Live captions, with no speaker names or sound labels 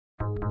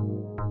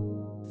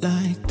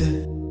like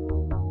that,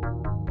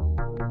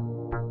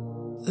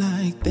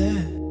 like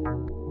that,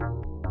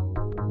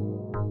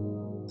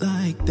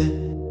 like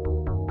that,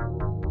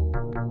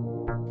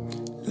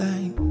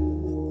 like,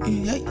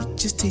 yeah, you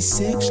just taste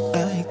sex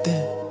like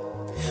that.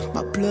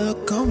 My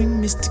blood call me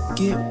Mr.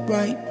 Get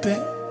Right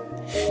Back.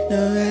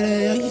 Now how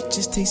the hell you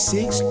just taste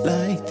sex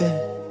like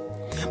that?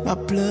 My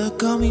blood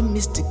call me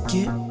Mr.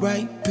 Get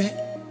Right Back.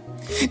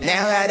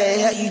 Now how the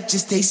hell you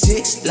just taste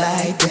sex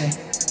like that?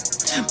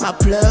 My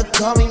blood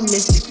call me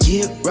Mr.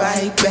 Get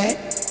Right Back.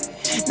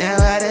 Now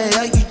how the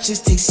hell you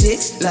just take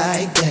sex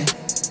like that?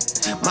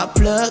 My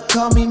blood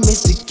call me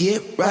Mr.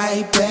 Get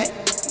Right Back.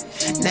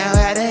 Now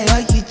how the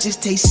hell you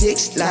just take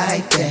sex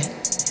like that?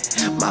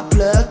 My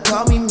blood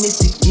call me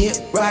Mr.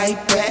 Get Right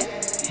Back.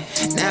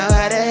 Now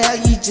how the hell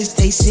you just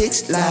take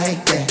sex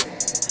like that?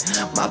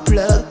 My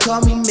blood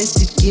call me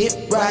Mr.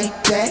 Get Right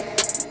Back.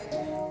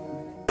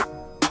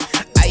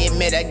 I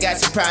admit I got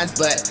some problems,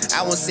 but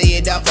I won't say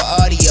it out for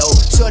audio.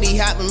 Shorty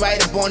hopping right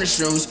up on the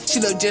shrooms. She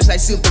look just like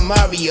Super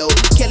Mario,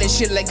 killing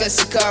shit like a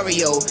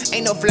Sicario.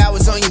 Ain't no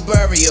flowers on your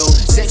burial.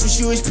 Sex with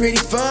you is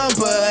pretty fun,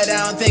 but I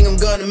don't think I'm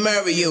gonna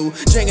marry you.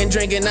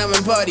 Drinking, I'm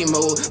in party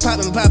mode.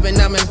 Popping,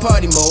 I'm in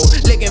party mode.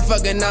 Licking,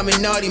 fucking, I'm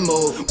in naughty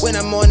mode. When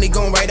I'm on, they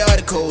gon' write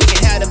articles.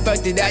 And how the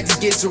fuck did I just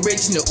get so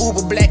rich? In the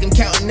Uber Black, I'm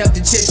counting up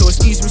the chips. So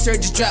excuse me, sir,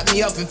 just drop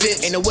me off a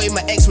fit. Ain't no way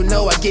my ex would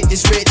know I get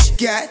this rich.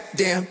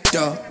 Goddamn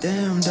dog,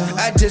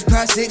 I just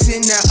popped 6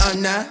 and now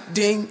I'm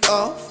nodding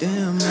off.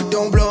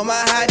 Don't blow my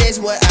high, that's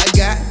what I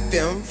got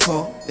them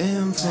for.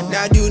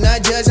 Now do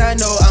not judge, I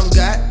know I'm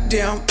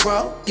goddamn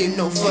wrong. Give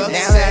no fucks.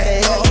 Now how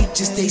the hell you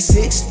just take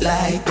 6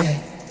 like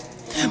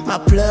that? My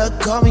blood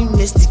call me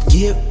Mr.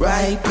 Get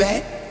Right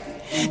Back.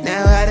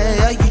 Now how the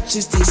hell you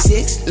just take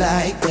 6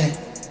 like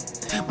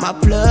that? My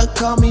blood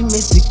call me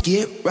Mr.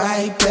 Get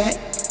Right Back.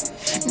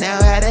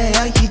 Now how the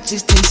hell you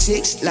just take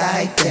 6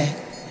 like that?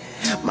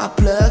 My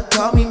blood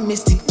call me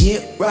Mr.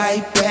 Get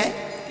Right Back.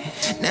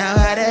 Now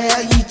how the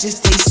hell you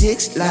just take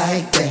 6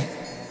 like that?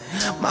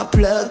 My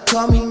blood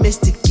call me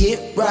Mr.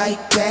 Get Right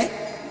Back.